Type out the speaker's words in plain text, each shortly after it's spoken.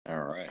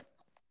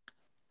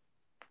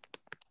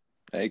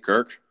Hey,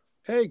 Kirk.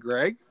 Hey,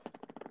 Greg.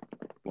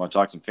 Want to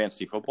talk some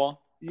fantasy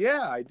football?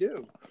 Yeah, I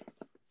do.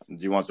 Do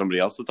you want somebody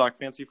else to talk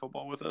fantasy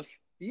football with us?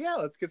 Yeah,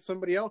 let's get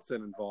somebody else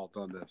involved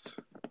on this.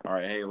 All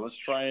right. Hey, let's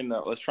try and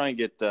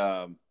get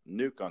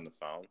Nuke on the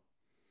phone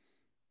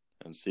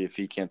and see if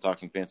he can't talk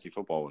some fantasy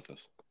football with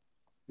us.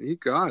 You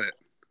got it.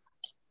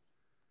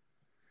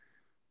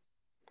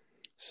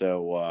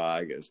 So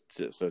I guess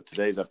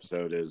today's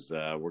episode is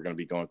we're going to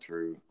be going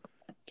through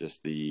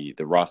just the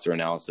roster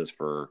analysis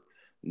for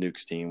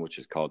Nuke's team, which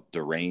is called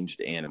Deranged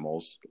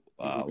Animals.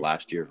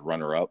 Last year's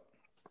runner-up.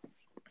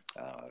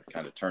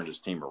 Kind of turned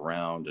his team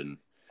around and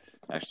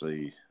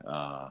actually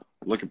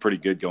looking pretty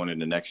good going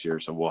into next year.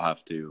 So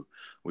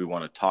we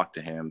want to talk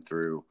to him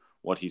through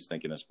what he's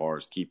thinking as far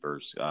as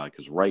keepers.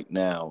 Because right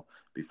now,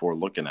 before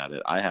looking at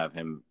it, I have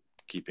him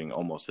keeping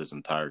almost his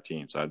entire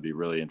team. So I'd be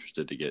really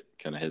interested to get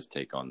kind of his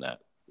take on that.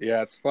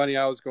 Yeah, it's funny.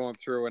 I was going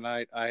through and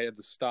I had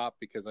to stop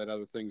because I had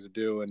other things to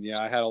do. And yeah,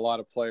 I had a lot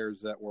of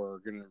players that were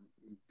going to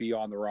be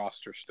on the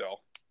roster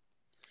still.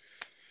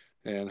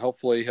 And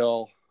hopefully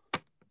he'll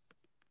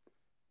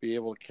be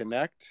able to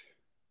connect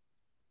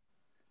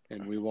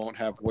and we won't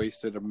have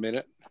wasted a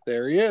minute.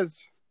 There he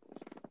is.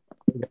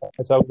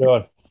 What's up,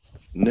 doing?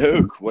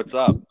 Nuke, what's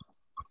up?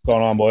 What's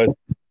going on, boys?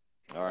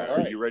 All right.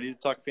 Are you ready to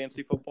talk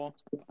fantasy football?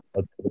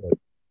 Let's do it.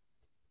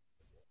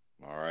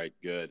 All right,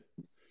 good.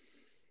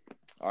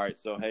 All right,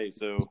 so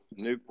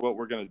Nuke, what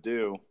we're going to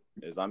do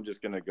is I'm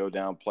just going to go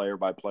down player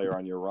by player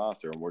on your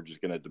roster, and we're just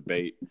going to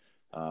debate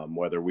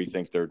whether we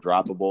think they're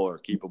droppable or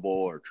keepable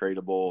or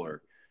tradable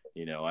or,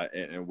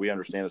 and we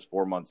understand it's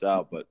 4 months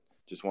out, but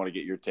just want to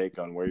get your take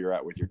on where you're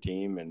at with your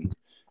team and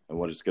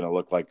what it's going to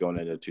look like going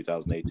into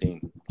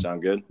 2018.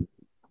 Sound good?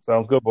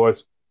 Sounds good,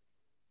 boys.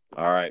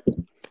 All right.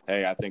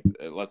 Hey, I think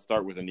let's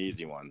start with an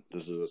easy one.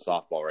 This is a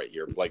softball right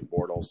here. Blake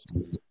Bortles.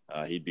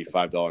 He'd be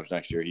 $5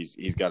 next year.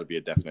 He's got to be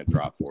a definite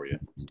drop for you.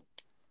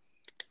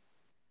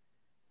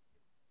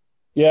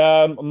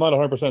 Yeah, I'm not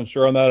 100%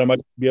 sure on that. I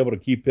might be able to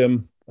keep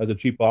him as a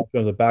cheap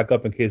option as a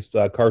backup in case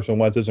Carson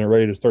Wentz isn't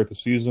ready to start the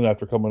season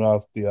after coming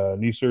off the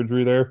knee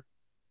surgery there.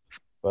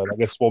 But I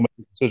guess we'll make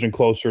a decision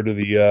closer to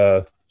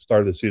the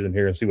start of the season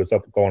here and see what's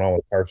going on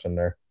with Carson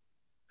there.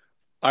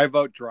 I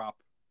vote drop.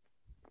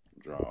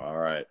 All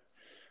right.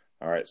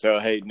 So,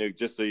 hey, Nuke,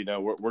 just so you know,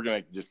 we're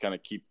going to just kind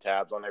of keep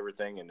tabs on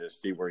everything and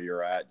just see where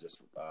you're at,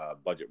 just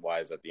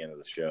budget-wise at the end of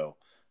the show.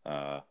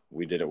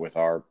 We did it with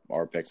our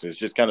picks. It's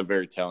just kind of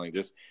very telling.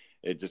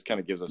 It just kind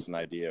of gives us an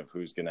idea of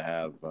who's going to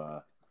have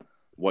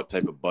what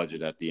type of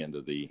budget at the end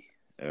of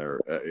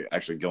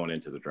actually going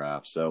into the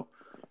draft. So,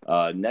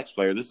 next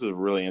player, this is a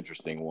really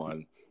interesting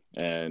one.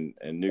 And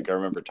Nuke, I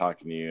remember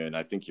talking to you, and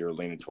I think you're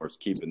leaning towards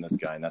keeping this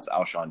guy, and that's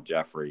Alshon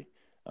Jeffrey.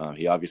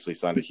 He obviously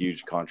signed a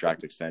huge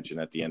contract extension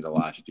at the end of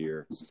last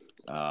year.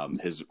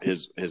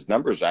 His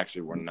numbers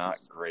actually were not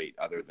great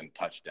other than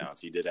touchdowns.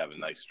 He did have a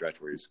nice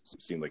stretch where he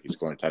seemed like he's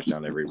scoring a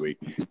touchdown every week.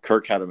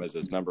 Kirk had him as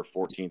his number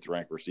 14th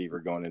ranked receiver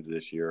going into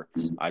this year.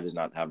 I did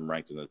not have him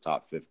ranked in the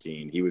top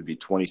 15. He would be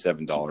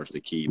 $27 to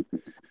keep.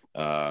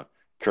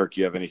 Kirk,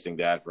 you have anything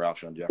to add for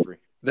Alshon Jeffrey?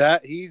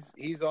 That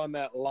he's on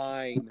that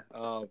line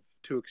of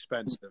too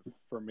expensive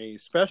for me,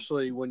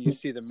 especially when you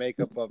see the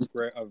makeup of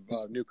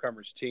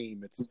newcomers'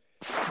 team. It's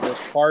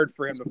hard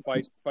for him to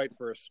fight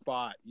for a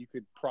spot. You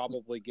could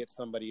probably get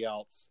somebody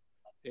else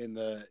in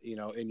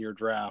your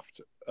draft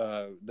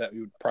that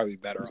you would probably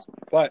be better off.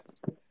 But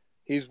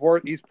he's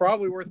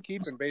probably worth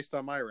keeping based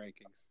on my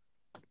rankings.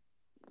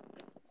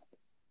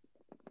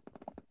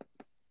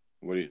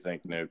 What do you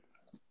think, Nick?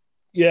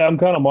 Yeah, I'm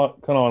kind of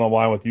on a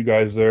line with you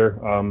guys there.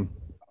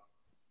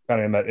 Kind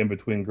of in that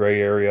in-between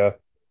gray area.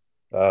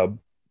 A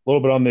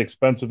little bit on the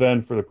expensive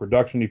end for the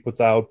production he puts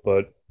out,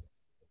 but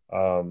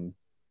again,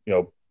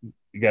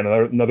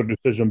 another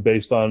decision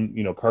based on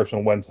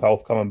Carson Wentz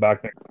health coming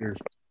back next year.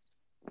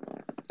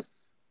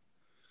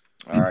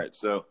 All right,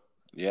 so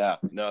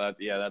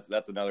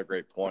that's another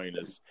great point.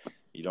 Is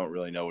you don't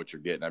really know what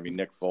you're getting. I mean,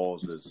 Nick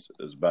Foles is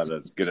about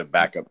as good a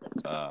backup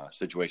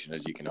situation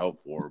as you can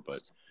hope for,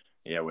 but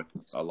yeah, with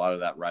a lot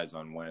of that rides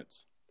on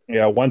Wentz.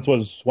 Yeah, Wentz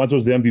was the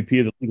MVP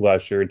of the league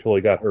last year until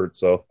he got hurt.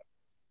 So.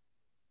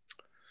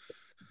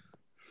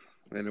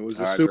 And it was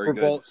a Super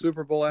Bowl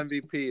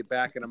MVP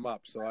backing him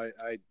up. So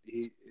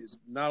he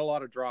not a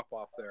lot of drop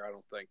off there, I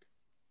don't think.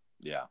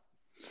 Yeah.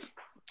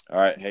 All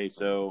right. Hey,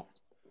 so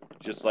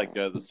just like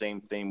the same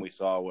theme we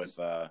saw with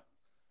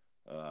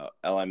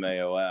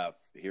LMAOF,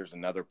 here's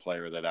another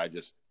player that I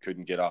just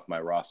couldn't get off my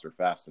roster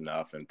fast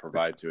enough and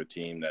provide to a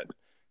team that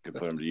could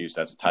put him to use.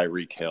 That's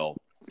Tyreek Hill,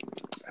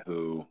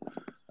 who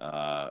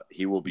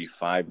he will be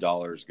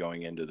 $5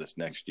 going into this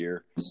next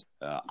year.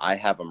 I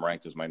have him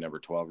ranked as my number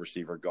 12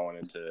 receiver going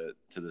into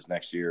this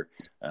next year.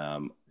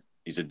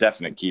 He's a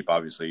definite keep,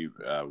 obviously,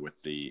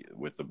 with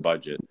the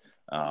budget.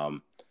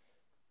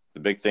 The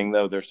big thing,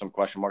 though, there's some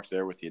question marks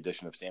there with the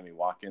addition of Sammy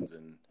Watkins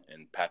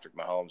and Patrick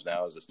Mahomes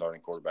now as a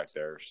starting quarterback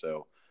there.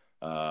 So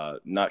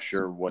not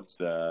sure what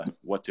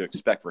to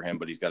expect for him,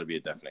 but he's got to be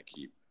a definite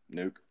keep.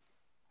 Nuke?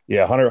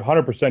 Yeah,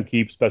 100%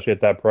 keep, especially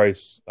at that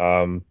price.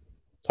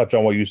 Touch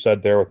on what you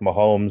said there with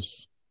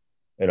Mahomes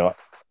You know,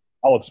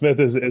 Alex Smith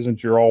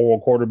isn't your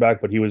all-world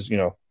quarterback, but he was,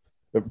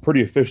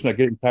 pretty efficient at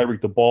getting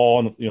Tyreek the ball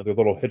and, the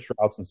little hitch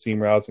routes and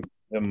seam routes and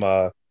him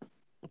the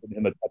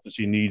touches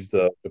he needs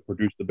to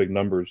produce the big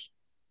numbers.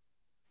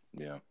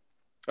 Yeah.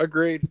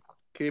 Agreed.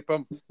 Keep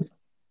him.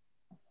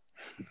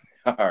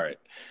 All right.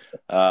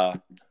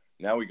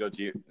 Now we go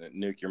to you,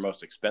 Nuke, your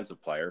most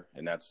expensive player,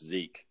 and that's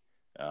Zeke.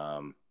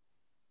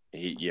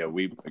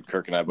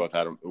 Kirk and I both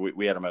had him.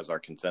 We had him as our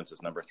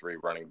consensus number 3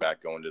 running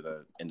back going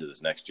into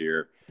this next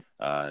year.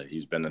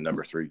 He's been the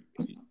number 3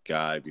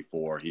 guy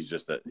before. He's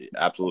just an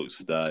absolute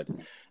stud.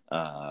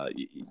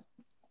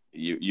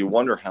 You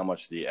wonder how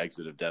much the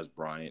exit of Dez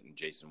Bryant and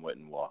Jason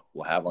Witten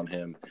will have on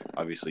him.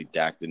 Obviously,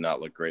 Dak did not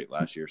look great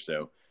last year,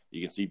 so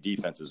you can see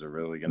defenses are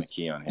really going to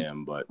key on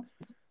him. But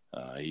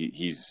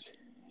he's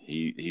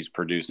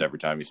produced every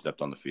time he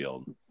stepped on the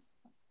field.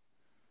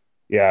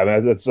 Yeah, I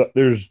mean,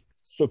 there's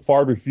so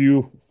far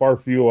few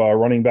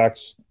running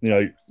backs.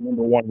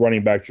 Number 1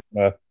 running back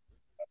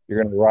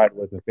you're gonna ride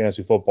with in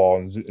fantasy football,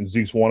 and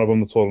Zeke's one of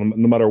them. So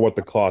no matter what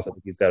the cost, I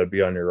think he's got to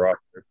be on your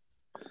roster.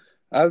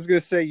 I was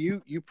gonna say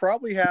you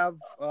probably have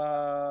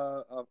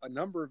a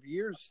number of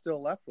years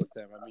still left with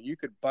him. I mean, you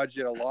could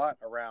budget a lot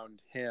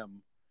around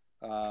him,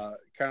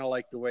 kind of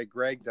like the way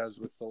Greg does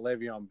with the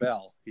Le'Veon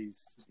Bell.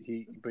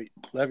 But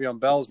Le'Veon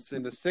Bell's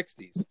in the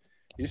 60s.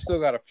 You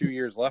still got a few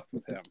years left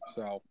with him.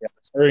 So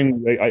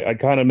I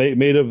kind of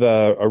made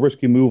a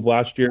risky move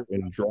last year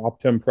and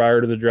dropped him prior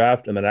to the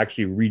draft, and then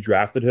actually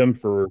redrafted him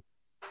for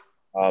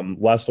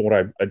less than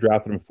what I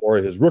drafted him for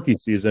his rookie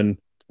season.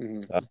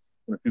 Mm-hmm.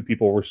 A few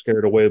people were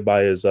scared away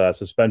by his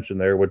suspension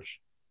there, which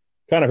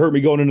kind of hurt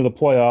me going into the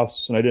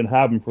playoffs, and I didn't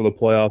have him for the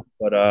playoffs.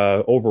 But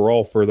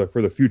overall, for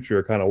the future,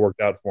 it kind of worked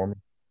out for me.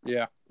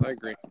 Yeah, I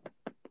agree.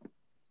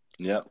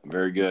 Yeah,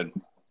 very good.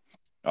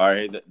 All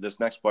right, this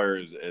next player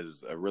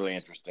is a really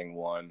interesting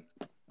one.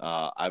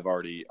 I've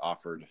already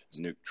offered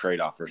new trade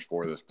offers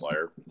for this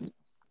player,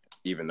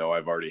 even though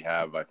I've already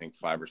have, I think,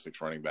 5 or 6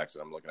 running backs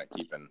that I'm looking at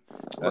keeping.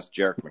 That's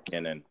Jerick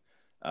McKinnon.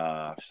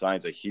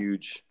 Signs a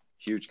huge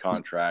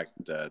contract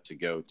to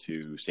go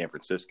to San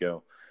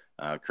Francisco.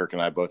 Kirk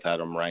and I both had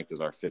him ranked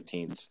as our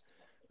 15th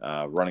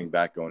running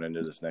back going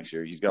into this next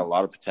year. He's got a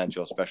lot of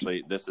potential,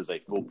 especially this is a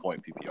full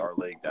point PPR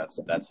league.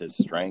 That's his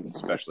strength,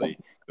 especially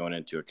going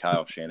into a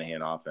Kyle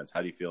Shanahan offense.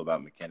 How do you feel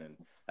about McKinnon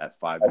at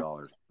 $5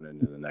 going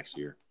into the next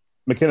year?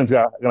 McKinnon's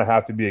going to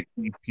have to be a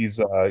keep. He's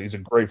a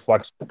great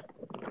flex.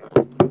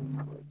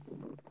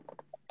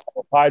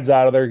 Hyde's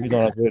out of there. He's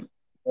on a good.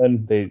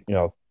 And they,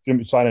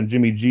 signing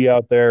Jimmy G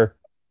out there.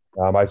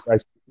 I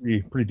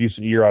see pretty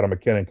decent year out of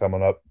McKinnon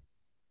coming up.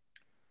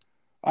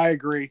 I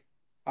agree.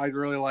 I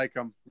really like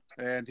him,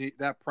 and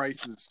that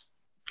price is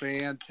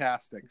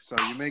fantastic. So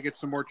you may get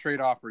some more trade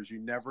offers. You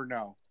never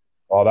know.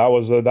 Well, that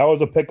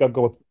was a pickup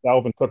with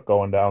Dalvin Cook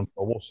going down.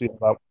 So we'll see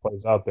how that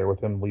plays out there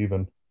with him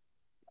leaving.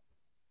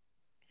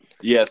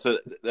 Yeah, so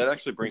that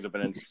actually brings up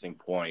an interesting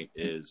point.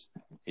 Is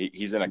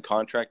he's in a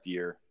contract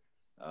year.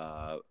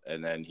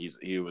 And then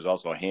he was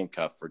also a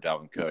handcuff for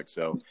Dalvin Cook.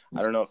 So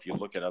I don't know if you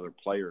look at other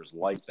players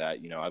like that.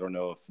 I don't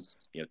know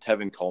if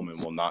Tevin Coleman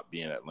will not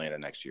be in Atlanta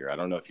next year. I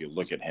don't know if you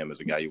look at him as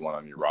a guy you want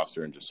on your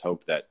roster and just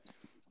hope that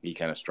he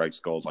kind of strikes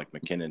gold like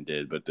McKinnon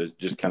did. But there's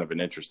just kind of an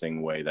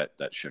interesting way that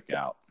shook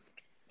out.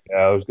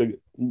 Yeah, it was good.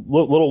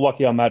 Little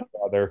lucky on that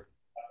there.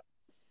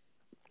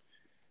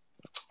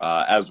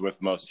 As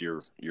with most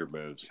of your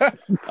moves.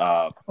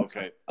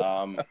 Okay.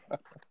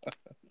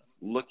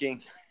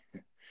 Looking.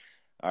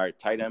 All right,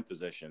 tight end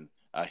position.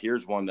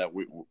 Here's one that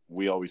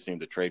we always seem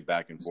to trade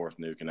back and forth,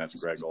 Nuke, and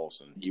that's Greg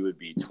Olsen. He would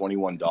be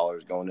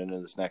 $21 going into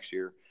this next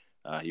year.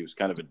 He was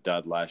kind of a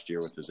dud last year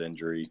with his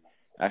injury.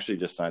 Actually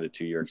just signed a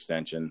 2-year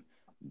extension.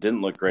 Didn't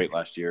look great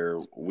last year.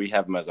 We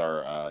have him as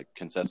our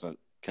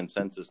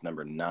consensus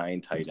number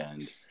 9 tight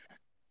end.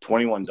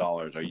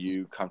 $21. Are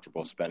you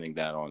comfortable spending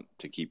that on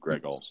to keep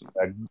Greg Olsen?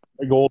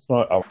 Greg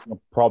Olsen, I'll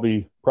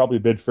probably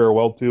bid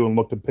farewell to and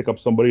look to pick up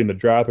somebody in the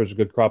draft. There's a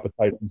good crop of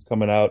tight ends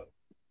coming out.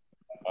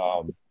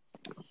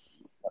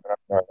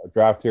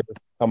 Draft here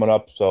coming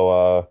up,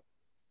 so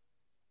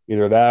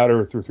either that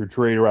or through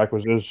trade or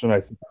acquisition. I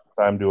think it's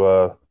time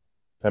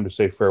to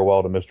say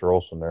farewell to Mr.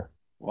 Olsen there.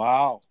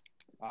 Wow,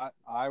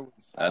 I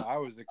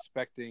was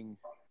expecting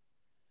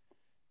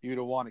you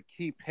to want to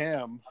keep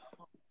him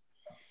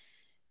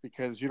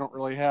because you don't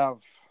really have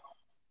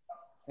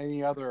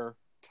any other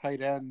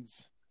tight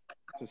ends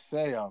to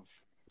say of.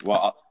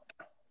 Well,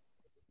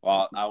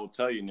 I will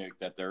tell you, Nick,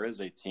 that there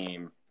is a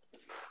team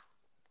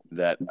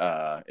that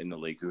in the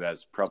league who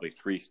has probably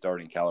 3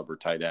 starting caliber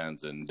tight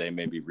ends, and they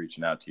may be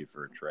reaching out to you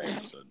for a trade.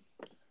 So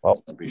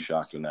I'd be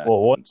shocked when that happens.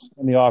 What's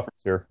in the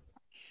offers here?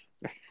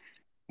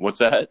 What's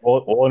that?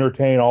 We'll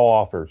entertain all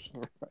offers.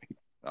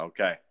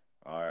 Okay.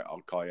 All right.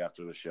 I'll call you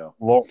after the show.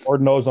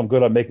 Lord knows I'm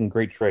good at making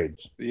great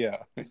trades. Yeah.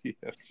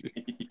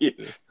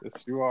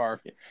 Yes, you are.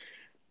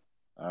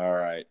 All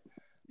right.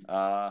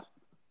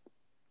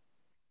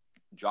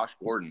 Josh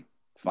Gordon,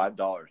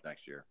 $5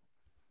 next year.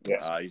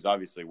 Yes. He's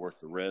obviously worth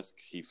the risk.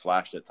 He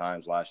flashed at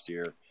times last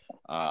year.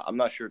 I'm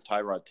not sure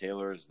Tyrod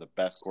Taylor is the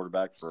best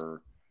quarterback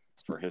for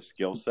for his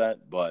skill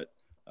set. But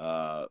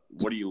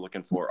what are you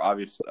looking for?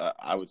 Obviously,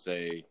 I would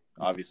say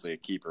obviously a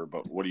keeper,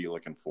 but what are you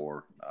looking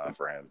for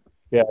him?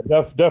 Yeah,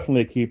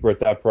 definitely a keeper at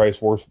that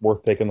price.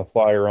 Worth taking the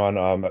flyer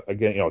on.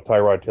 Again,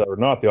 Tyrod Taylor,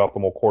 not the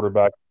optimal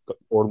quarterback.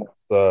 Gordon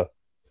wants to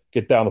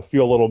get down the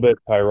field a little bit.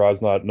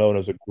 Tyrod's not known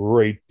as a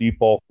great deep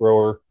ball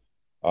thrower.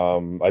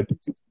 I think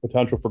it's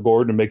potential for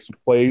Gordon to make some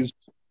plays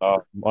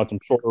on some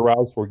shorter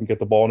routes where he can get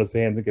the ball in his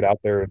hands and get out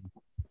there and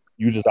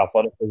use his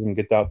athleticism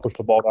and push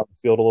the ball down the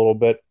field a little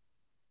bit.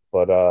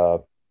 But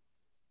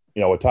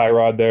with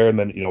Tyrod there, and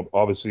then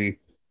obviously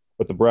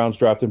with the Browns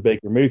drafting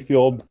Baker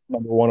Mayfield,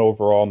 number 1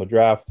 overall in the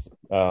draft,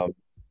 that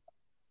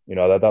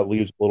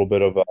leaves a little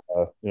bit of a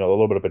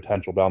little bit of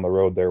potential down the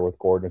road there with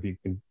Gordon if he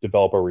can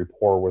develop a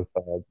rapport with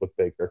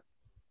Baker.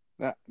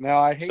 Now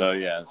I hate so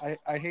yeah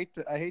I hate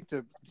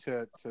to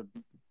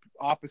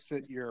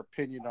opposite your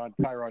opinion on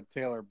Tyrod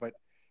Taylor, but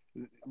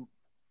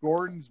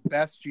Gordon's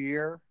best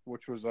year,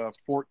 which was a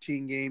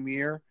 14-game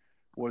year,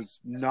 was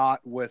not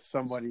with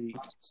somebody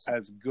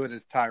as good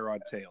as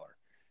Tyrod Taylor.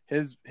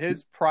 His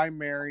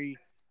primary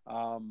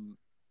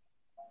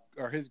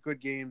or his good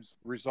games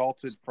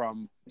resulted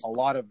from a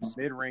lot of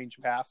mid-range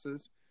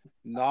passes,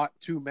 not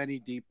too many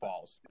deep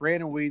balls.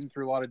 Brandon Weeden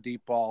threw a lot of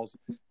deep balls,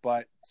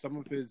 but some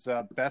of his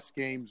best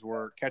games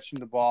were catching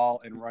the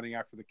ball and running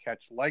after the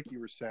catch, like you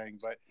were saying.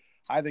 But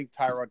I think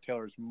Tyrod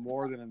Taylor is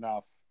more than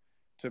enough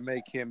to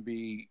make him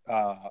be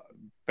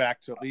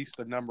back to at least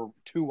the number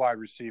 2 wide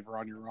receiver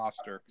on your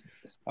roster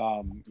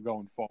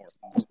going forward,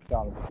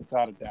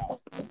 without a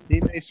doubt.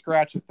 He may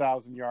scratch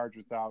 1,000 yards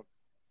without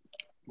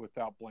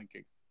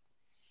blinking.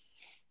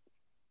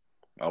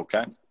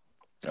 Okay.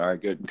 All right,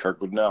 good.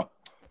 Kirk would know.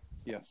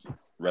 Yes.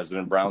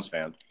 Resident Browns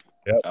fan.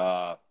 Yep.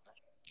 I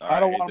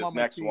don't want him this on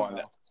my next team, one.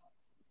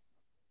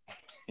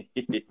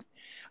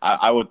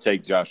 I would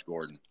take Josh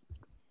Gordon.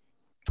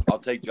 I'll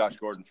take Josh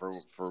Gordon for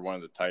one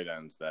of the tight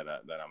ends that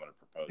I'm going to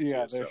propose.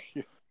 Yeah. To.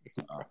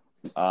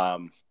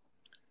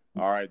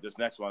 All right, this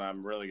next one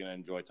I'm really going to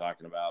enjoy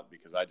talking about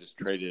because I just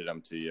traded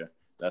him to you.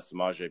 That's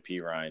Samaje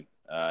Perine.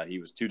 He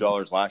was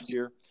 $2 last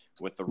year.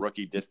 With the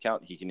rookie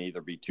discount, he can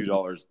either be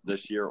 $2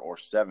 this year or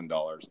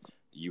 $7.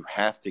 You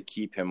have to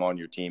keep him on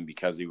your team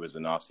because he was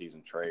an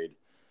off-season trade.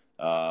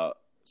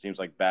 Seems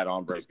like Bad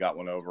Hombres got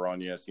one over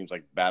on you. Seems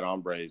like Bad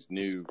Hombres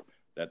knew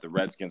that the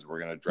Redskins were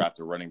going to draft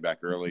a running back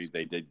early.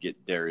 They did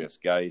get Darius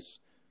Geis.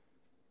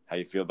 How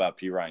you feel about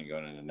Perine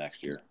going into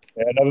next year?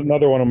 Yeah,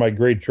 another one of my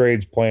great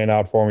trades playing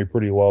out for me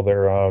pretty well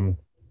there.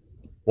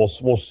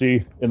 We'll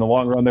see in the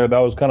long run there. That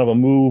was kind of a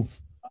move.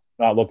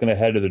 Not looking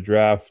ahead to the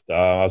draft.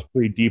 I was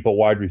pretty deep at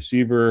wide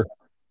receiver.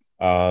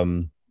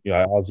 I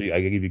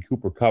gave you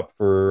Cooper Kupp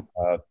for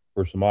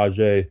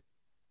Samaje.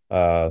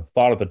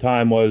 Thought at the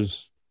time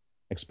was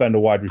expend a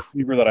wide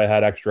receiver that I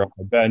had extra on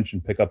my bench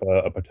and pick up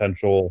a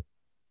potential,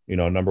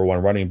 number 1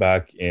 running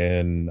back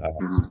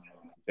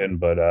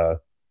but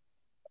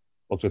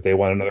looks like they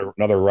went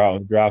another route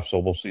in the draft, so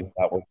we'll see how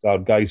that works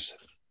out. Geis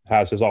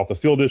has his off the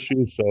field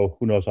issues, so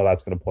who knows how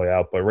that's going to play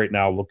out. But right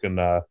now, looking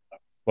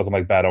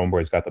like Bad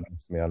Hombre's got the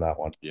best of me on that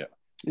one. Yeah.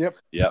 Yep.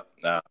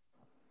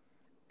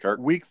 Kirk.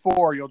 Week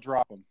 4, you'll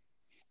drop him.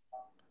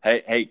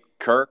 Hey,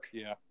 Kirk.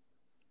 Yeah.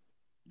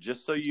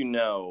 Just so you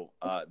know,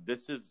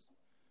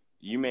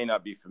 you may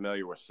not be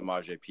familiar with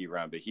Samaje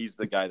Perine, but he's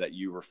the guy that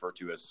you refer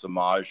to as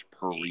Samaj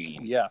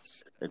Perine.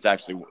 Yes. It's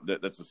actually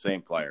that's the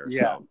same player.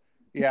 Yeah. So.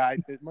 Yeah,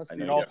 it must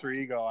be an alter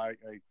ego.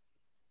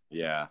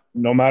 Yeah.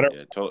 No matter.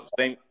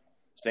 Yeah,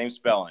 same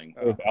spelling.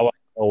 If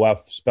LF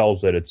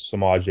spells it, it's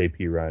Samaje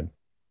Perine.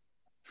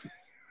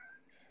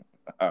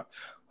 All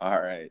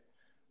right.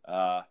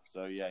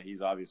 So yeah,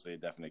 he's obviously a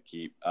definite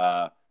keep.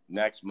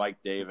 Next, Mike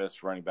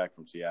Davis, running back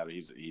from Seattle.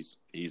 He's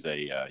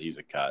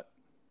a cut,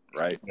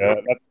 right? Yeah,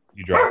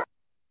 you drop.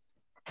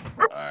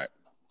 All right.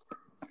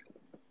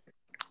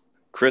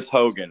 Chris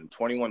Hogan,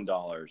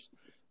 $21.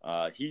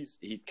 He's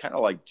kind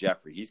of like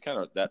Jeffrey. He's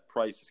kind of that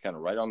price is kind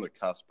of right on the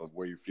cusp of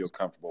where you feel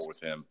comfortable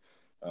with him.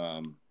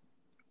 I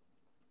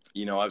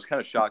was kind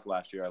of shocked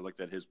last year. I looked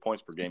at his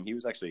points per game. He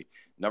was actually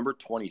number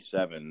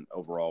 27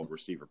 overall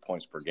receiver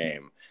points per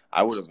game.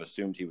 I would have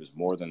assumed he was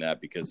more than that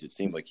because it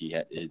seemed like he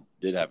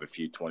did have a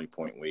few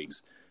 20-point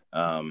weeks.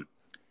 I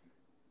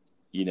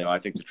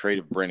think the trade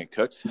of Brandon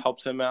Cooks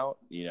helps him out.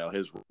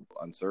 His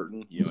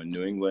uncertain. In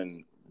New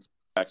England,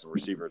 backs and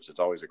receivers, it's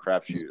always a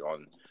crapshoot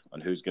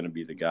on who's going to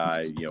be the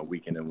guy,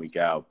 week in and week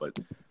out. But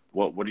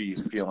what are you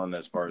feeling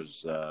as far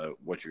as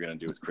what you're going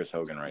to do with Chris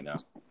Hogan right now?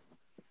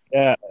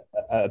 Yeah,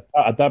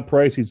 at that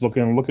price, he's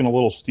looking a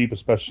little steep,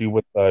 especially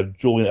with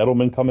Julian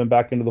Edelman coming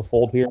back into the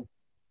fold here.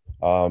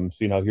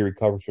 Seeing how he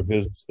recovers from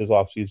his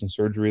off-season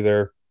surgery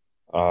there.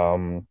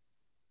 Again,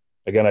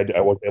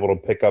 I was able to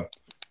pick up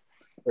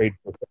trade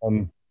for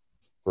him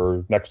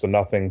for next to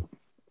nothing.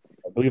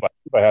 I believe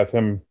I have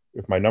him,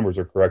 if my numbers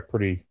are correct,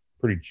 pretty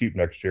cheap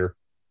next year.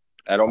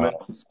 Edelman?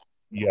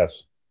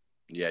 Yes.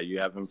 Yeah, you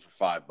have him for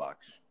 $5.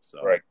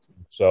 So right.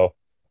 So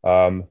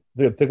I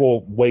think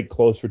we'll wait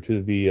closer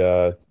to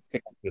the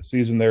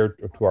season there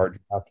to our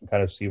draft and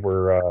kind of see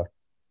where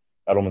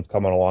Edelman's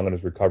coming along in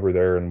his recovery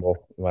there, and we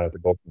might have to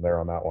go from there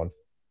on that one.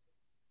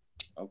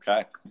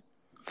 Okay.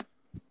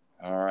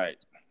 All right.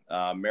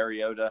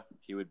 Mariota,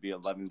 he would be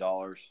 $11.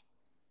 What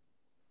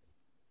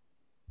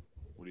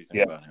do you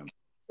think about him?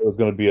 It was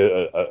going to be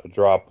a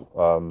drop.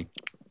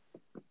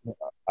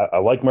 I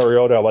like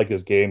Mariota. I like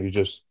his game.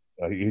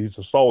 He's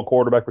a solid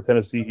quarterback for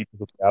Tennessee. He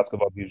can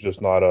basketball. He's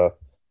just not a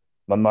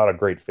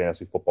great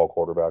fantasy football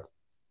quarterback.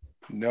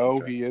 No,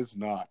 okay. He is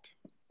not.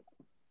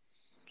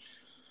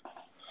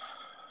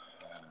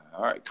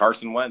 All right,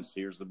 Carson Wentz.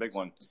 Here's the big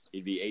one.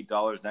 He'd be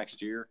 $8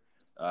 next year.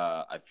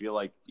 I feel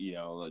like,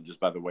 just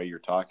by the way you're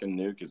talking,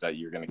 Nuke, is that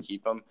you're going to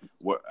keep him.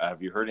 What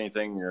have you heard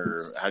anything, or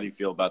how do you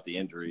feel about the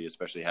injury,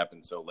 especially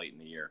happened so late in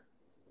the year?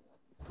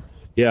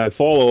 Yeah, I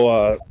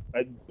follow.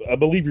 I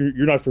believe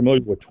you're not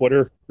familiar with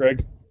Twitter,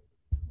 Greg.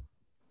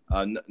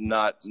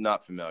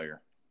 Not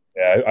familiar.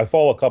 Yeah, I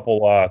follow a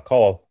couple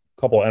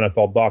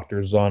NFL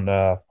doctors on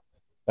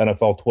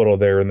NFL Twitter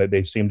there, and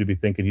they seem to be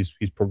thinking he's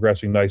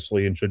progressing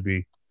nicely and should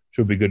be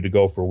good to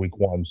go for week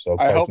 1. So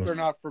I hope they're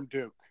not from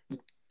Duke.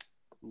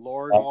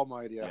 Lord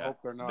Almighty, I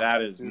hope they're not.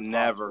 That is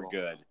never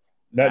good.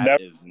 That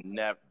is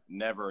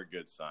never a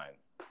good sign.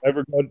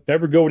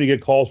 Never go when you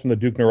get calls from the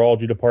Duke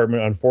neurology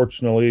department.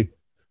 Unfortunately,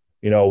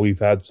 we've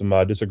had some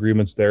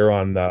disagreements there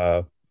on,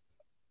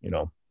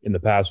 in the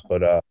past.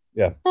 But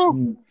yeah,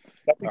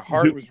 my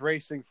heart was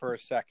racing for a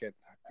second.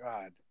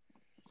 God.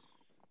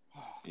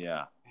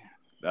 Yeah,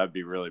 that'd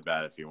be really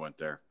bad if you went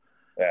there.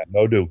 Yeah,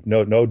 no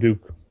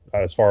Duke,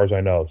 as far as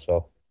I know.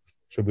 So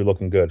should be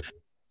looking good.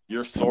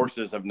 Your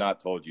sources have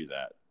not told you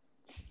that.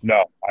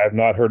 No, I have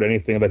not heard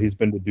anything that he's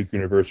been to Duke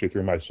University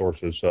through my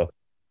sources. So,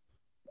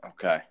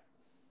 okay,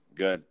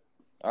 good.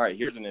 All right,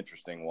 here's an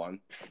interesting one.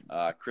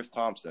 Chris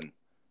Thompson.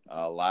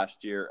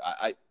 Last year,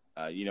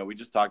 we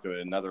just talked about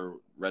another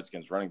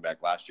Redskins running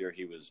back. Last year,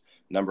 he was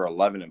number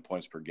 11 in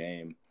points per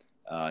game.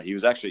 He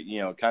was actually,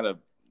 kind of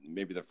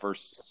maybe the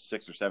first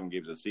 6 or 7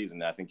 games of the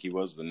season, I think he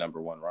was the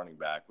number 1 running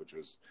back, which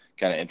was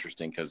kind of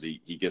interesting because he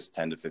gets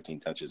 10 to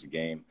 15 touches a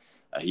game.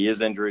 He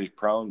is injury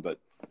prone,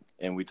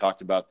 and we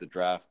talked about the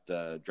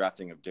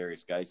drafting of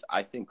Darius Geis.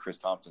 I think Chris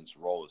Thompson's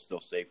role is still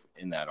safe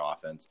in that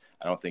offense.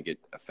 I don't think it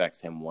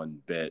affects him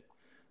one bit.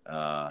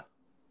 $5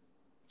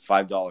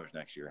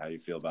 next year. How do you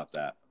feel about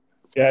that?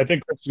 Yeah, I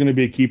think Chris is going to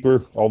be a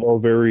keeper, although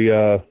very,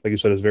 like you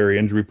said, is very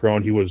injury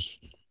prone. He was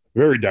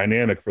very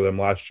dynamic for them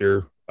last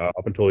year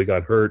up until he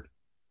got hurt.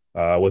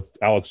 With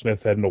Alex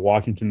Smith heading to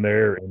Washington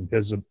there, and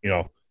his,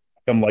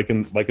 him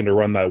liking to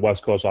run that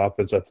West Coast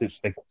offense. I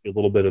think we'll see a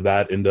little bit of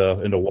that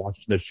into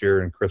Washington this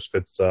year, and Chris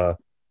fits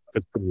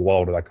pretty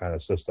well to that kind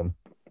of system.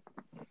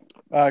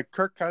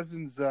 Kirk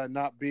Cousins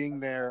not being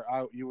there,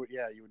 you would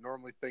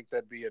normally think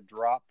that'd be a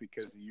drop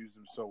because he used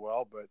him so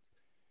well, but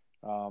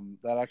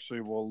that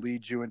actually will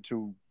lead you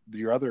into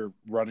your other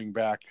running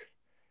back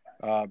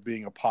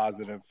being a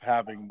positive,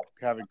 having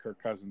Kirk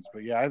Cousins.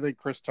 But yeah, I think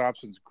Chris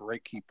Thompson's a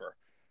great keeper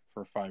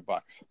for $5.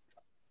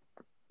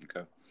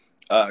 Okay.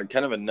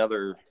 Kind of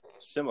another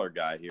similar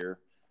guy here,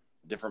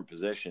 different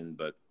position,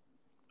 but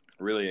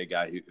really a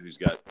guy who's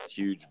got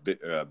huge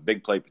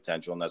big play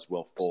potential, and that's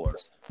Will Fuller.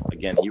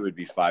 Again, he would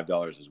be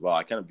 $5 as well.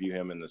 I kind of view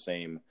him in the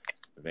same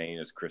vein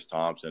as Chris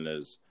Thompson.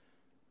 As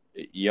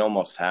you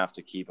almost have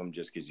to keep him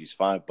just because he's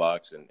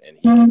 $5 and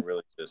he can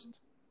really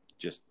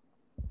just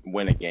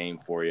win a game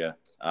for you.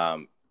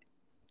 I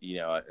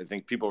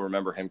think people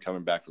remember him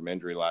coming back from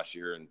injury last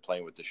year and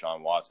playing with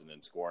Deshaun Watson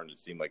and scoring, it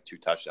seemed like 2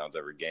 touchdowns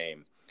every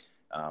game.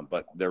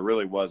 But there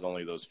really was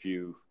only those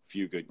few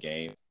good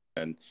games,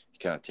 and he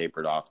kind of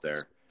tapered off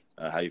there.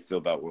 How do you feel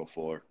about Will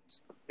Fuller?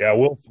 Yeah,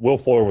 Will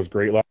Fuller was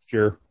great last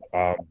year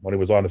when he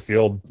was on the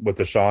field with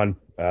Deshaun.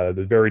 They're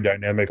very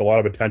dynamic. A lot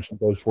of attention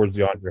goes towards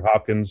DeAndre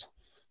Hopkins.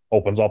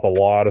 Opens up a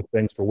lot of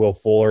things for Will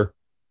Fuller.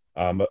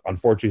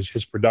 Unfortunately,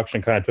 his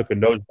production kind of took a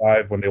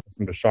nosedive when they went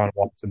from Deshaun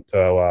Watson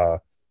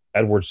to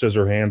Edward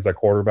Scissorhands, that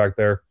quarterback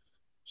there.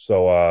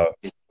 So I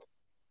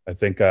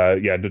think, at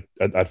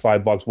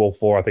 $5, Will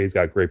Fuller, I think he's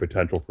got great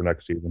potential for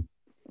next season.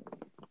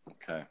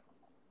 Okay.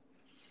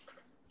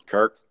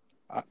 Kirk?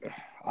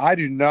 I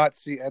do not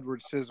see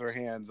Edward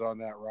Scissorhands on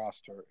that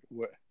roster.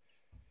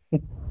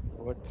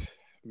 What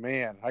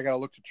man, I got to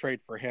look to trade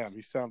for him.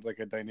 He sounds like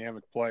a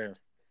dynamic player.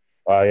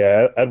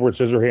 Yeah, Edward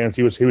Scissorhands,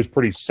 he was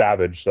pretty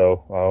savage,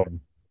 so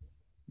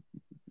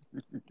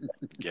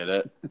get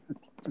it?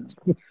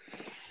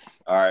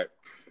 All right.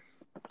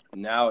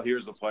 Now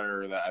here's a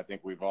player that I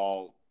think we've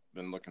all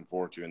been looking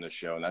forward to in this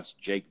show, and that's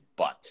Jake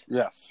Butt.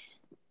 Yes.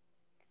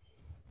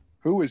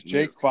 Who is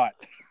Jake Butt?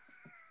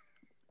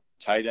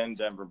 Tight end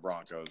Denver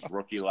Broncos,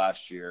 rookie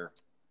last year,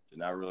 did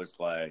not really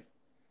play.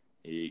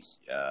 He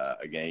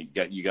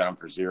you got him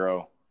for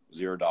 $0.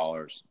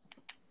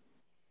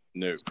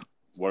 Nuke.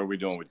 What are we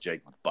doing with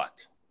Jake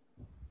Butt?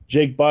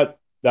 Jake Butt,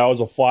 that was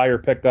a flyer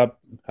pickup.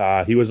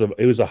 He was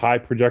a high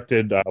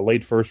projected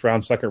late first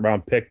round, second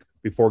round pick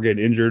before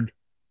getting injured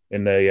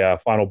in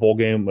the final bowl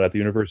game at the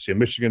University of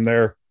Michigan.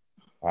 There,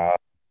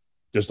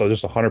 just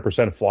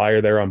 100%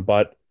 flyer there on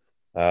Butt.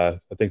 I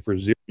think for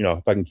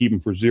if I can keep him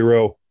for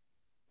 $0,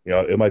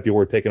 it might be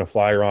worth taking a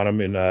flyer on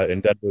him in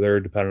Denver there,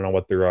 depending on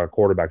what their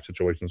quarterback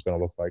situation is going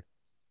to look like.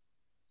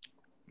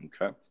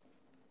 Okay.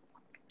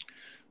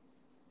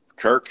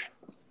 Kirk,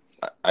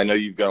 I know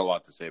you've got a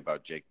lot to say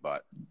about Jake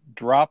Butt.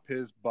 Drop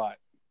his butt.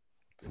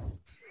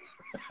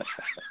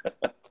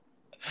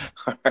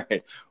 All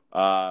right.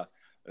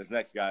 This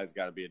next guy's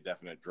got to be a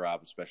definite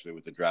drop, especially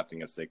with the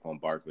drafting of Saquon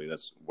Barkley.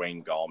 That's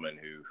Wayne Gallman,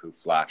 who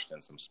flashed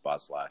in some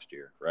spots last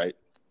year, right?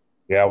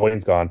 Yeah,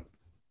 Wayne's gone.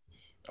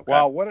 Okay.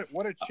 Wow, what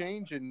a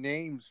change in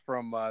names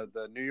from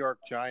the New York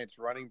Giants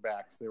running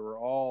backs. They were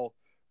all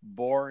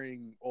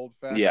boring,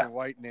 old-fashioned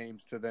white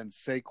names to then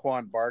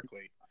Saquon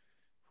Barkley.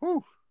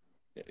 Whew.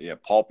 Yeah,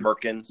 Paul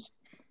Perkins,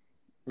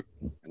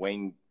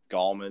 Wayne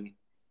Gallman,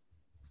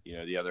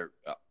 the other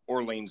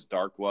Orleans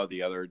Darkwa,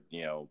 the other,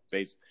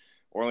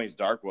 Orleans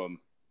Darkwa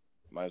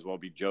might as well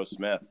be Joe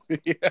Smith.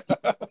 Yeah.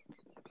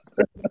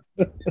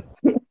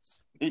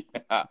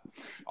 Yeah,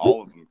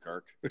 all of them,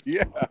 Kirk.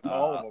 Yeah,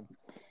 all of them.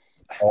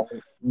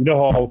 You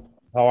know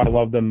how I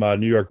love them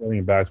New York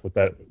running backs with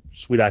that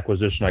sweet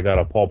acquisition I got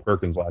of Paul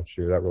Perkins last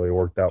year. That really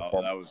worked out.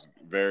 That was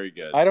very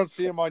good. I don't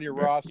see him on your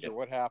roster. Yeah.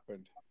 What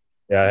happened?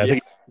 Yeah, I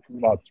think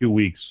about 2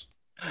 weeks.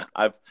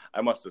 I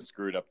must have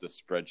screwed up the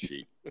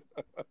spreadsheet. I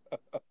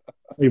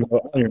don't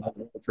even know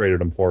what I traded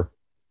him for.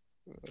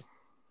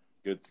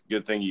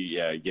 Good thing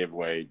you gave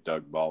away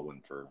Doug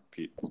Baldwin for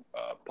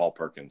Paul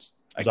Perkins.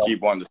 I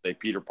keep wanting to say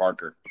Peter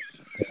Parker.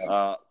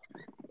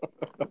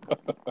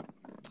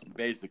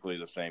 Basically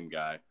the same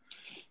guy.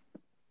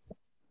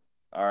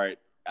 All right.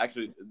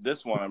 Actually,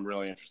 this one I'm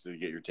really interested to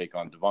get your take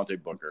on.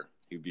 Devontae Booker.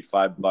 He'd be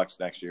 $5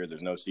 next year.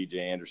 There's no C.J.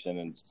 Anderson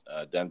in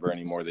Denver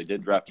anymore. They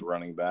did draft a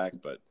running back,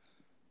 but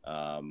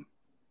how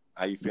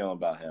you feeling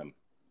about him?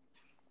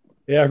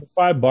 Yeah,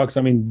 for $5,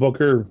 I mean,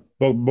 Booker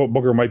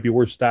might be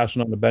worth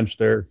stashing on the bench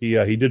there.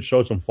 He did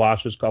show some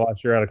flashes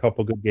last year. Had a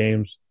couple good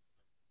games.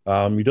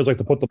 He does like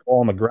to put the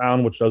ball on the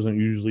ground, which doesn't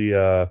usually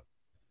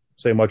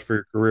say much for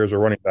your career as a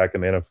running back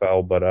in the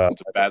NFL. But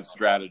it's a bad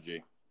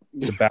strategy.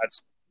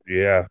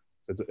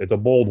 It's a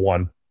bold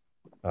one.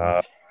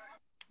 But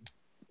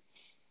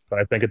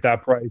I think at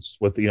that price,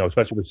 with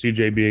especially with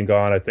CJ being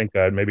gone, I think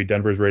maybe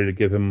Denver's ready to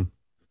give him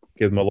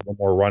a little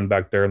more run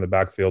back there in the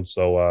backfield.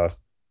 So I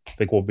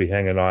think we'll be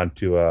hanging on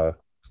to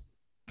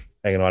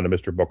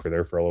Mr. Booker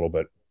there for a little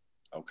bit.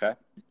 Okay,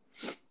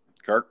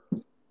 Kirk.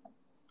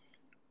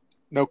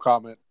 No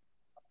comment.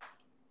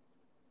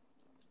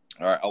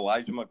 All right,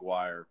 Elijah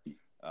McGuire.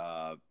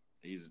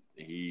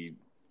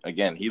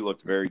 He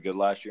looked very good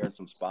last year in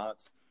some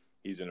spots.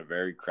 He's in a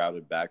very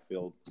crowded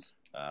backfield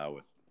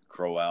with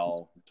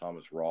Crowell,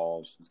 Thomas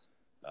Rawls,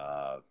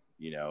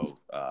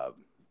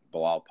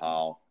 Bilal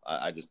Powell.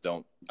 I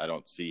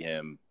don't see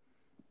him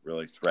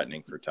really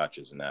threatening for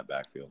touches in that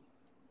backfield.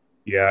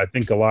 Yeah, I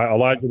think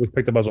Elijah was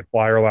picked up as a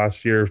flyer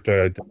last year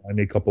to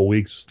a couple of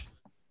weeks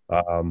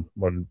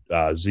when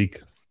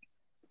Zeke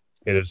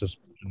hit his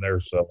suspension there.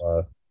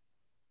 So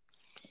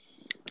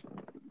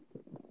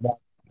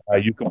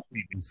you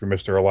complete me for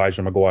Mr.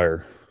 Elijah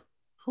McGuire.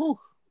 Whew.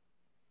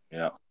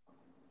 Yeah.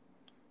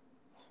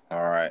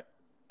 All right.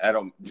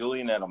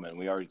 Julian Edelman,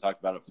 we already talked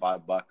about it,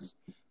 $5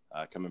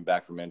 coming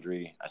back from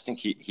injury. I think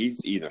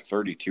he's either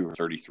 32 or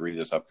 33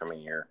 this upcoming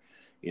year.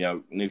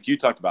 Nuke, you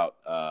talked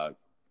about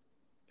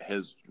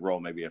his role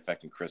maybe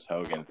affecting Chris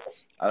Hogan.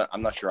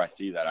 I'm not sure I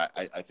see that.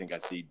 I think I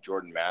see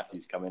Jordan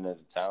Matthews coming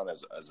into town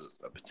as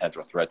a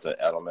potential threat to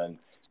Edelman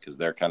because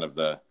they're kind of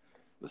the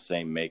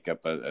same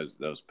makeup as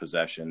those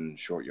possession,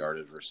 short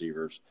yardage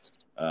receivers.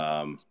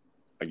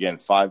 Again,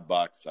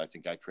 $5. I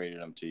think I traded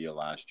him to you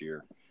last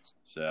year.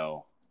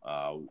 So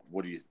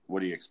what are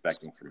you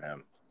expecting from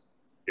him?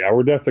 Yeah,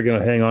 we're definitely going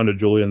to hang on to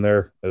Julian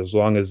there as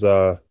long as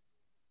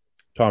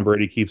Tom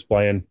Brady keeps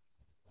playing.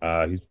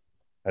 I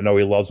know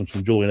he loves him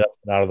some Julian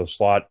Edelman out of the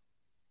slot.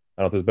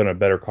 I don't know if there's been a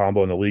better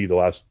combo in the league the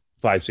last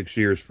 5-6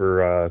 years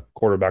for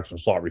quarterbacks and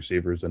slot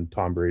receivers than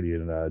Tom Brady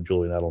and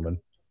Julian Edelman.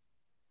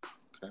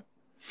 Okay,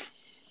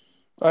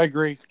 I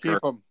agree.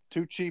 Keep him.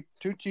 Too cheap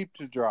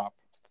to drop.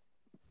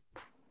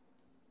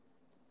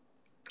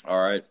 All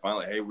right.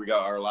 Finally, hey, we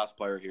got our last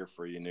player here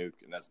for you,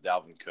 Nuke, and that's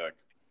Dalvin Cook.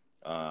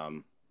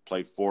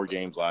 Played 4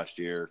 games last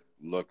year.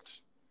 Looked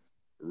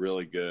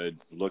really good.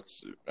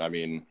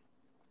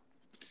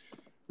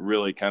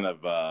 Really kind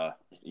of,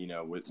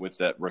 with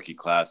that rookie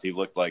class, he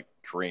looked like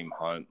Kareem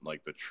Hunt,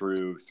 like the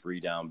true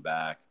 3-down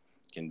back,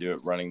 can do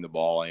it running the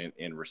ball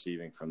and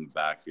receiving from the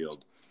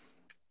backfield.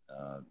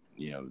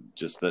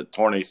 Just the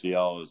torn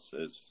ACL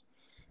is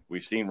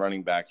we've seen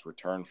running backs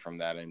return from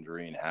that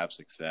injury and have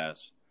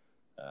success.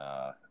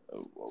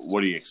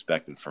 What are you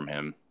expecting from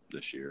him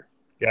this year?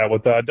 Yeah,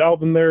 with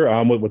Dalvin there,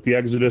 with the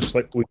exodus,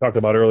 like we talked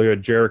about earlier,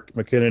 Jerick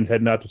McKinnon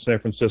heading out to San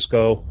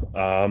Francisco.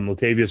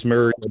 Latavius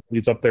Murray,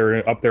 he's up there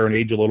in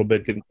age a little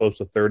bit, getting close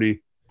to 30,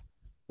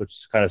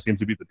 which kind of seems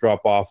to be the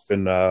drop off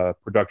in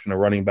production of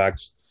running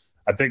backs.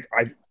 I think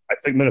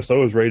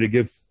Minnesota is ready to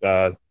give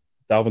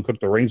Dalvin Cook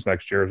the reins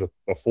next year as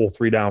a full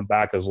 3-down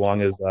back as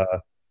long as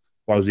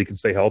he can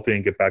stay healthy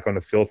and get back on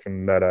the field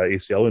from that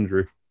ACL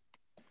injury.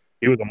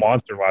 He was a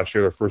monster last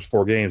year. The first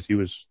 4 games, he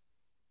was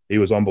he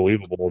was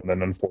unbelievable. And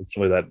then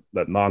unfortunately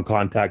that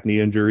non-contact knee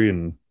injury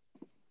and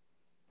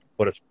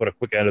put a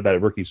quick end to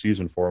that rookie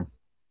season for him.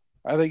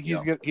 I think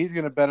he's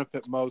going to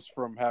benefit most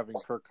from having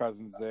Kirk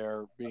Cousins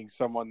there, being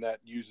someone that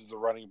uses a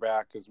running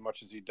back as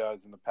much as he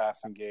does in the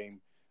passing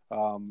game,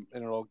 and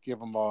it'll give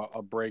him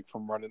a break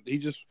from running.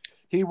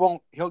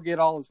 He'll get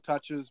all his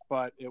touches,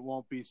 but it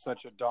won't be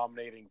such a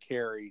dominating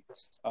carry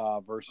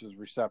versus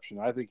reception.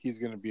 I think he's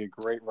going to be a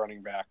great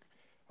running back.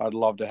 I'd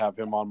love to have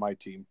him on my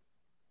team.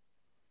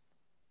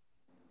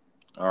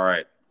 All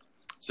right.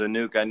 So,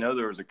 Nuke, I know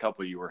there was a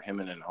couple you were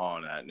hemming and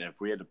hawing at, and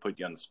if we had to put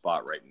you on the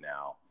spot right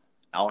now,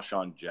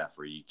 Alshon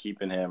Jeffrey, you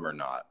keeping him or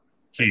not?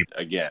 Keep.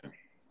 Again,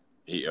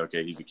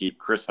 he's a keep.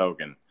 Chris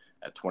Hogan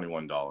at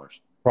 $21.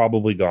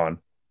 Probably gone.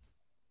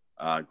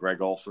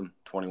 Greg Olsen,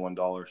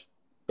 $21.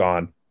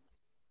 Gone.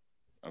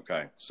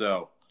 Okay,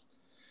 so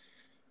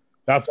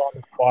that's on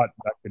the spot.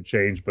 That could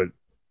change, but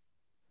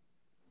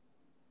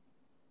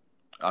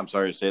I'm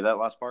sorry to say that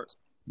last part.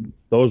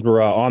 Those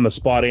were on the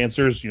spot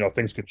answers.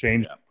 Things could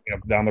change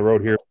down the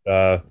road here.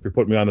 If you're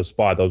putting me on the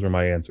spot, those are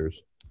my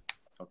answers.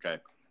 Okay.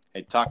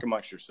 Hey, talk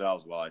amongst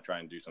yourselves while I try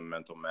and do some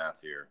mental math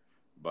here.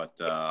 But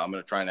I'm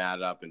going to try and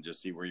add up and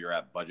just see where you're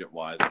at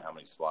budget-wise and how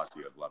many slots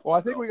you have left. Well,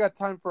 I think we got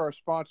time for our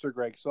sponsor,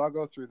 Greg, so I'll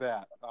go through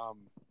that.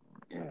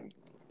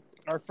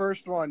 Our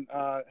first one,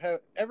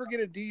 ever get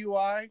a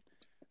DUI?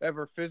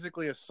 Ever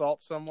physically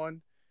assault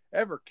someone?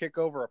 Ever kick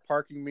over a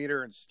parking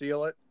meter and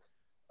steal it?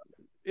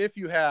 If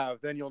you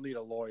have, then you'll need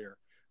a lawyer.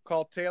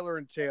 Call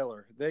Taylor &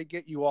 Taylor. They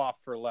get you off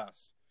for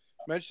less.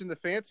 Mention the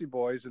Fancy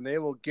Boys, and they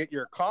will get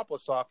your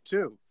accomplice off,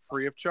 too,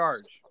 free of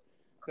charge.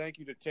 Thank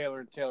you to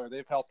Taylor & Taylor.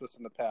 They've helped us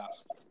in the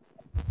past.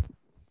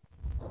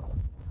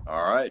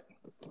 All right.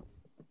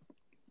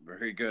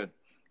 Very good.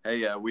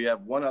 Hey, we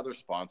have one other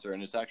sponsor,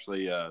 and it's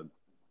actually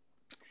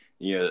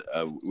we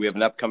have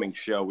an upcoming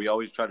show. We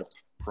always try to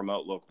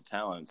promote local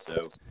talent.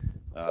 So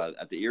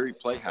at the Erie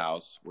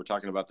Playhouse, we're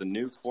talking about the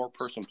new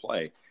 4-person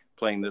play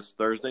playing this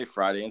Thursday,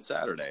 Friday, and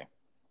Saturday.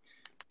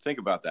 Think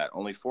about that.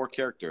 Only 4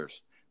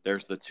 characters.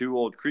 There's the 2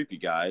 old creepy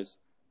guys,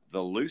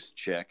 the loose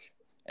chick,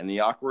 and the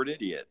awkward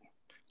idiot.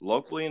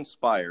 Locally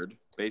inspired,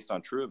 based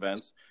on true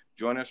events.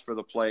 Join us for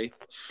the play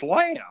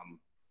Slam.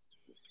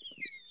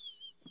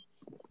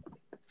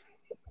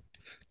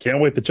 Can't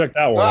wait to check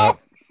that one out.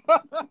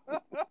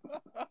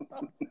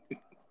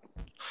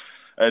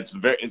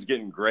 It's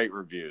getting great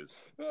reviews.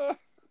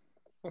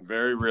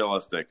 Very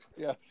realistic.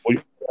 Yes.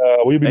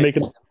 Will you be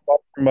making a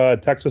spot from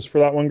Texas for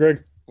that one,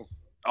 Greg?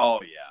 Oh,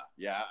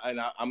 yeah. And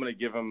I'm going to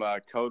give him a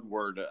code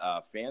word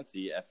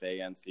fancy,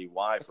 FANCY,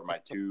 for my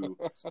 2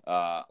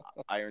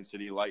 Iron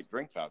City Light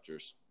drink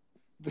vouchers.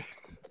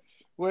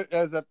 What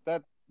is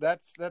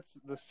that's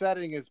the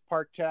setting is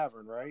Park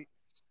Tavern, right?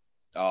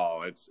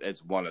 Oh,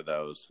 it's one of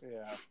those.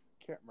 Yeah,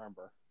 can't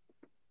remember.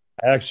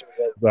 I actually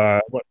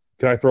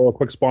can I throw a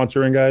quick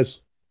sponsor in,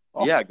 guys?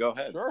 Oh, yeah, go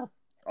ahead. Sure.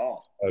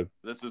 Oh,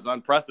 this is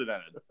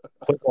unprecedented.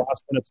 Quick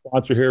last-minute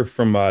sponsor here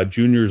from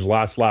Junior's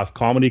Last Laugh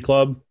Comedy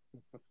Club.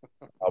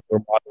 Their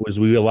motto is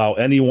we allow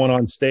anyone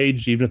on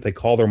stage, even if they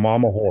call their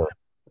mom a whore.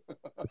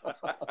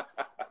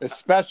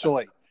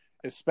 Especially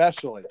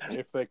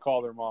if they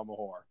call their mom a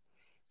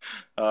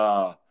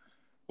whore.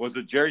 Was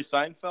it Jerry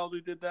Seinfeld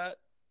who did that?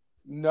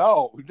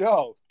 No.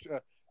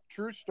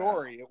 True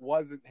story. It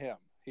wasn't him.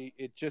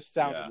 It just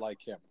sounded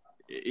like him.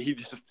 He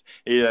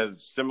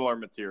has similar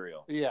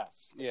material.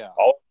 Yes. Yeah.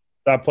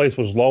 That place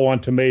was low on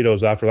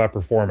tomatoes after that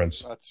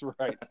performance. That's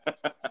right.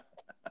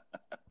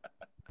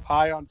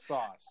 High on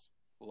sauce,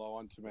 low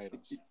on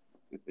tomatoes.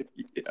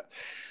 Yeah.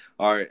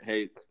 All right.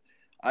 Hey,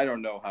 I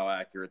don't know how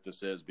accurate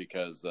this is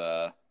because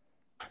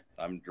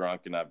I'm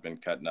drunk and I've been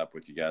cutting up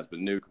with you guys. But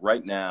Nuke,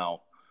 right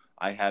now,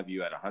 I have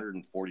you at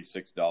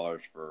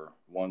 $146 for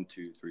 1,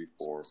 2, 3,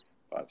 4,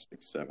 5,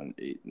 6, 7,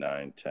 8,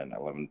 9, 10,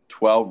 11,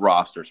 12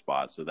 roster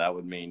spots. So that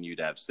would mean you'd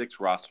have 6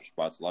 roster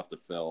spots left to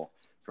fill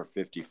for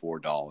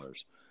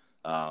 $54.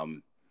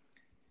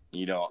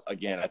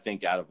 Again, I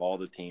think out of all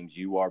the teams,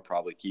 you are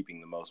probably keeping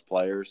the most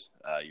players.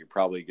 You're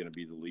probably going to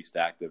be the least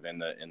active in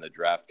the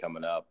draft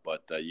coming up,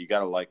 but you got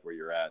to like where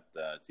you're at.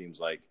 It seems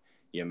like,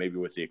 maybe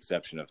with the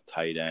exception of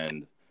tight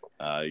end,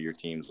 your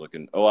team's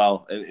looking. Oh,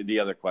 well, the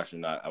other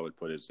question I would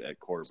put is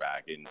at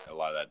quarterback, and a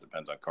lot of that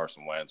depends on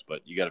Carson Wentz.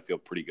 But you got to feel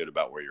pretty good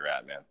about where you're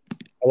at, man.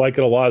 I like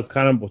it a lot. It's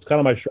kind of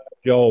my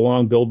strategy all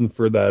along, building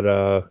for that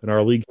in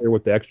our league here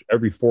with the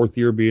every 4th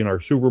year being our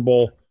Super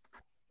Bowl.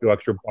 Few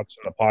extra bucks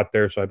in the pot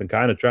there, so I've been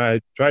kind of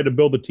tried to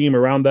build a team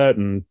around that,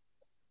 and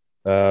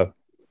I've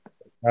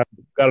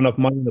got enough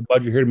money in the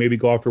budget here to maybe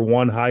go after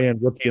one high-end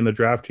rookie in the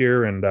draft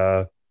here and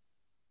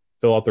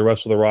fill out the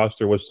rest of the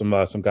roster with some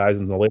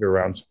guys in the later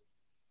rounds.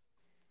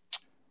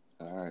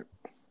 All right.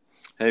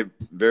 Hey,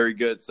 very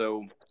good.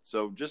 So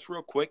just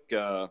real quick,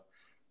 I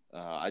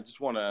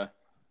just want to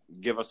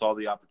give us all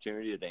the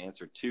opportunity to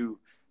answer 2.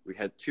 We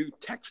had 2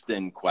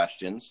 text-in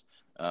questions,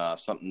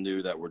 something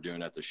new that we're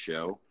doing at the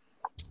show.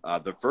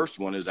 The first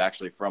one is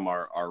actually from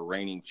our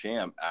reigning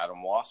champ,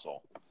 Adam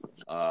Wassel.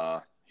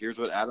 Here's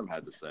what Adam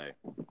had to say.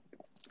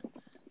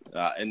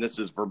 And this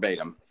is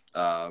verbatim.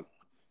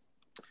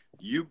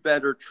 You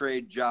better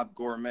trade Job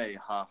Gourmet.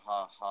 Ha,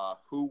 ha, ha.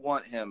 Who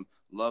want him?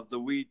 Love the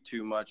weed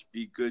too much.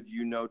 Be good,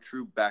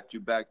 true.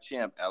 Back-to-back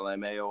champ.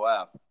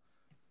 LMAOF.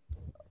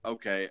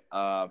 Okay. Is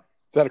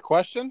that a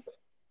question?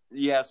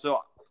 Yeah, so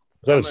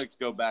I'm going to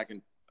go back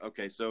and –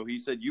 okay, so he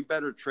said you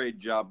better trade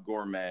Job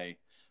Gourmet.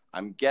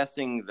 I'm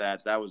guessing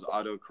that was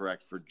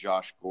autocorrect for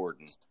Josh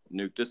Gordon.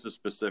 Nuke, this is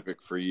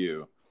specific for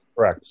you.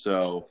 Correct.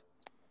 So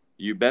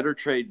you better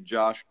trade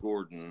Josh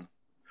Gordon.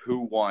 Who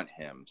want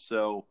him?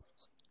 So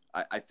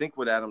I think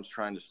what Adam's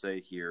trying to say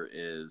here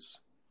is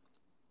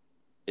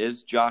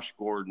Josh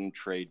Gordon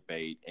trade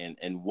bait,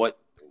 and what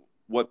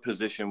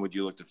position would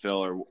you look to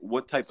fill, or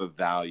what type of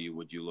value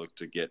would you look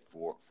to get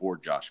for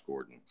Josh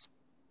Gordon?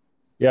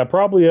 Yeah,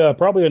 probably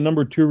a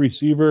number 2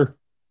 receiver,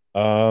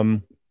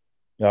 or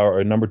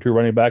a number 2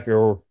 running back,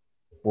 or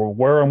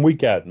where I'm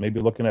weak at. Maybe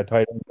looking at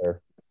tight end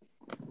there.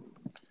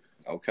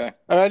 Okay.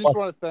 I just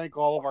want to thank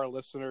all of our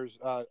listeners.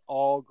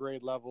 All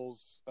grade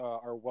levels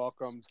are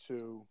welcome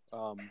to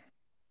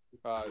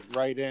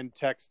write in,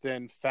 text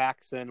in,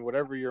 fax in,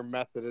 whatever your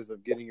method is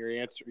of getting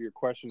your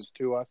questions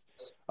to us.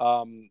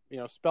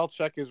 Spell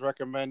check is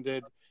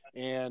recommended,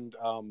 and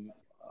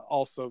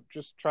also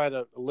just try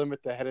to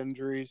limit the head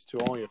injuries to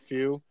only a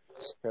few,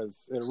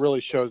 because it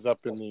really shows up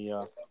in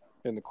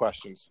the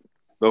questions.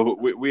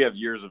 But we have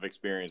years of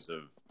experience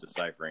of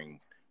deciphering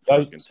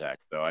broken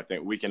text, so I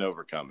think we can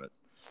overcome it.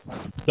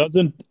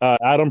 Doesn't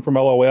Adam from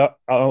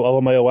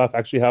LMAOF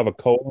actually have a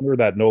co-owner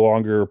that no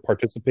longer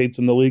participates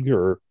in the league,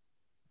 or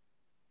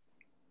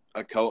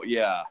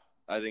yeah,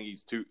 I think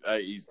he's too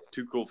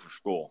cool for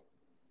school.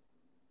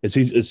 Is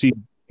he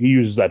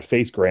uses that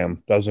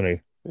FaceGram, doesn't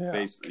he?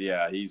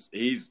 Yeah, he's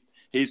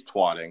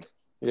twatting.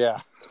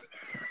 Yeah.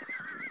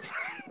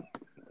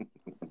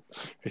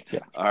 Yeah.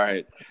 All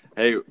right.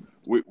 Hey,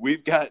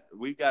 we've got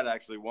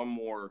actually one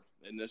more,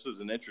 and this is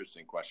an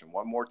interesting question.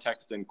 One more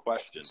text in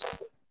question.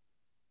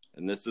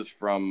 And this is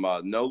from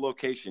no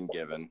location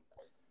given,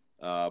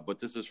 but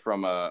this is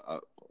from a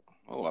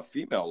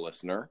female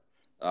listener,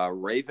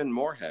 Raven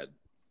Moorhead.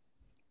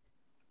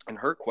 And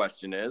her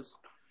question is,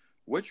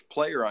 which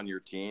player on your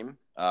team,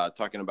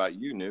 talking about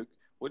you, Nuke,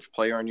 which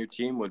player on your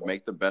team would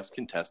make the best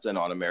contestant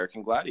on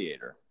American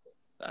Gladiator?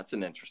 That's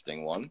an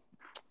interesting one.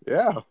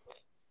 Yeah.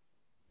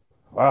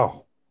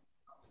 Wow.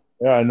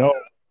 Yeah, I know.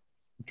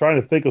 I'm trying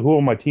to think of who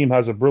on my team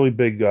has a really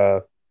big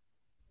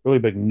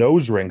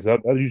nose ring.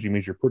 That usually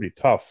means you're pretty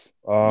tough.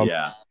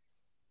 Yeah.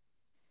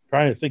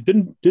 Trying to think.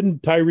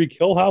 Didn't Tyreek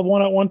Hill have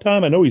one at one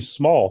time? I know he's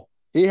small.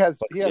 He has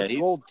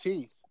gold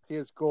teeth. He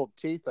has gold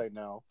teeth, I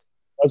know.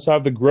 Does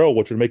have the grill,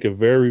 which would make a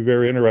very,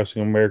 very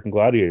interesting American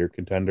Gladiator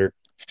contender.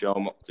 Show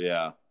him,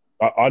 yeah.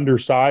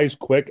 Undersized,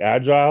 quick,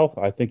 agile.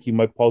 I think he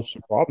might pose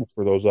some problems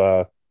for those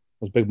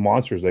big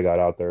monsters they got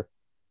out there.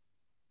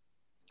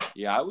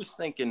 Yeah, I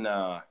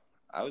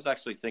was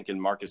actually thinking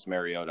Marcus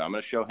Mariota. I'm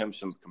going to show him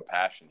some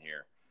compassion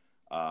here,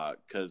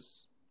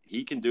 because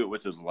he can do it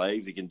with his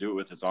legs. He can do it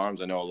with his arms.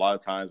 I know a lot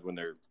of times when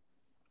they're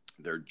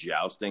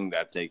jousting,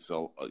 that takes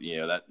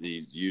that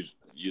he's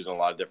using a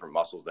lot of different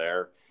muscles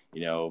there.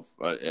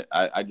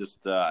 I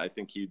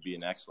think he'd be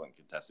an excellent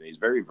contestant. He's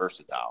very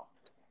versatile.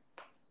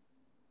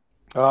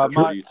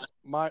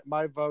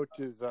 My vote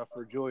is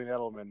for Julian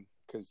Edelman,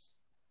 because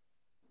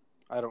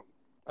I don't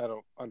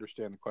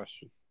understand the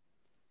question.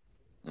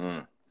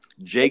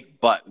 Jake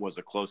Butt was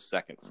a close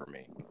second for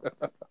me.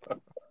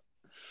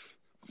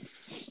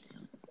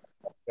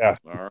 Yeah.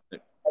 All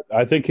right.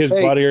 I think his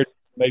Gladiator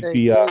might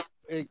be.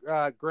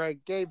 Greg,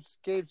 Gabe's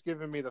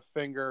giving me the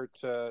finger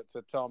to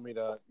tell me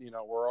to,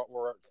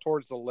 we're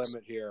towards the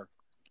limit here.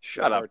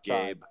 Shut up,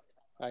 Gabe.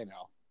 I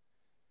know.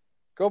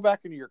 Go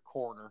back into your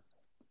corner.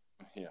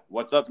 Yeah.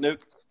 What's up,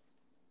 Nuke?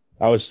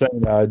 I was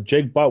saying,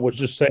 Jake Butt was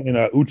just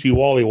saying, Uchi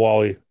Wally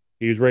Wally.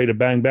 He was ready to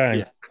bang bang.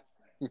 Yeah.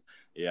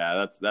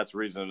 Yeah, that's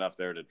reason enough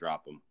there to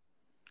drop him.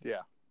 Yeah.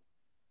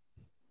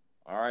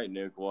 All right,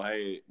 Nuke. Well,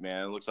 hey,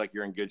 man, it looks like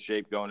you're in good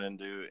shape going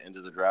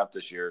into the draft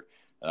this year.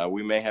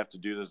 We may have to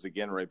do this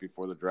again right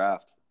before the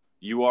draft.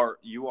 You are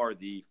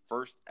the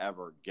first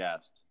ever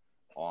guest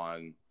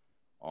on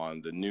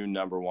the new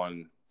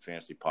 #1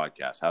 fantasy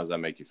podcast. How does that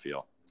make you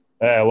feel?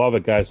 Hey, I love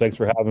it, guys. Thanks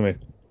for having me.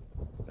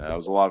 That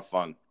was a lot of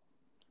fun.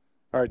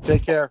 All right,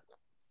 take care.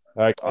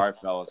 All right,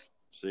 fellas.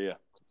 See ya.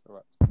 All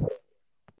right.